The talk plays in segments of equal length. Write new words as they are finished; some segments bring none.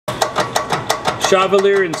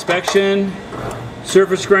Chevalier inspection,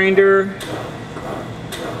 surface grinder.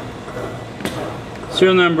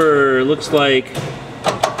 Serial number looks like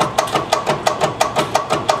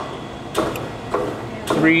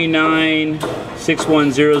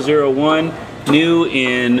 3961001, new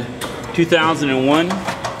in 2001.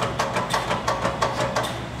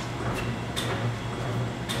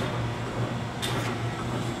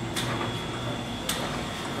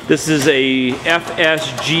 This is a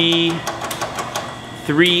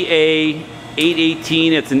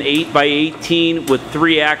FSG-3A818. It's an 8x18 with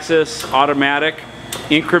 3-axis automatic,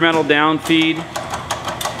 incremental downfeed.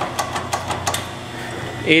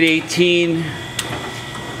 818.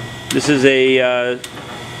 This is a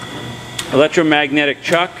electromagnetic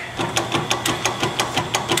chuck.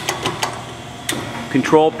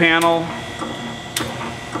 Control panel.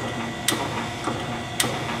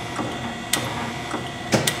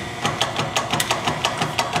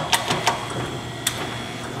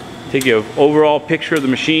 Take an overall picture of the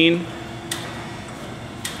machine.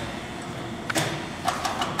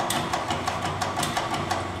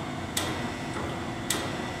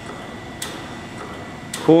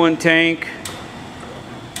 Coolant tank.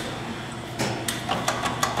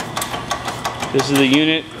 This is the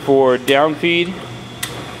unit for downfeed.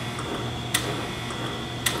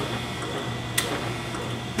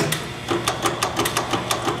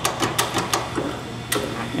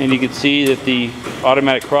 And you can see that the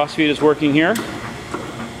automatic crossfeed is working here.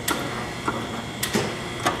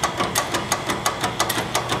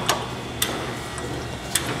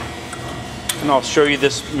 And I'll show you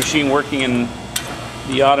this machine working in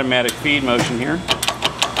the automatic feed motion here.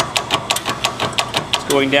 It's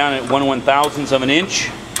going down at 1/1000th of an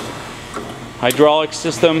inch. Hydraulic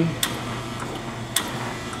system.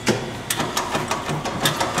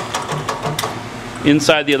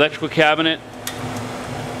 Inside the electrical cabinet.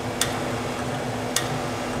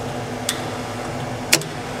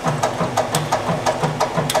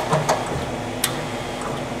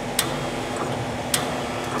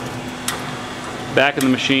 Back in the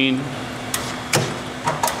machine.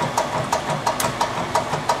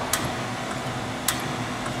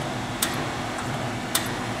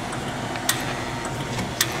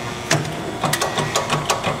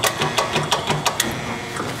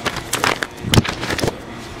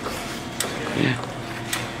 Yeah.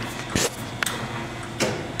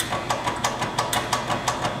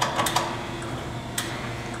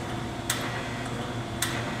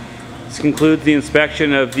 This concludes the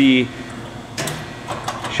inspection of the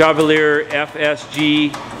Chevalier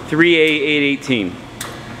FSG-3A818.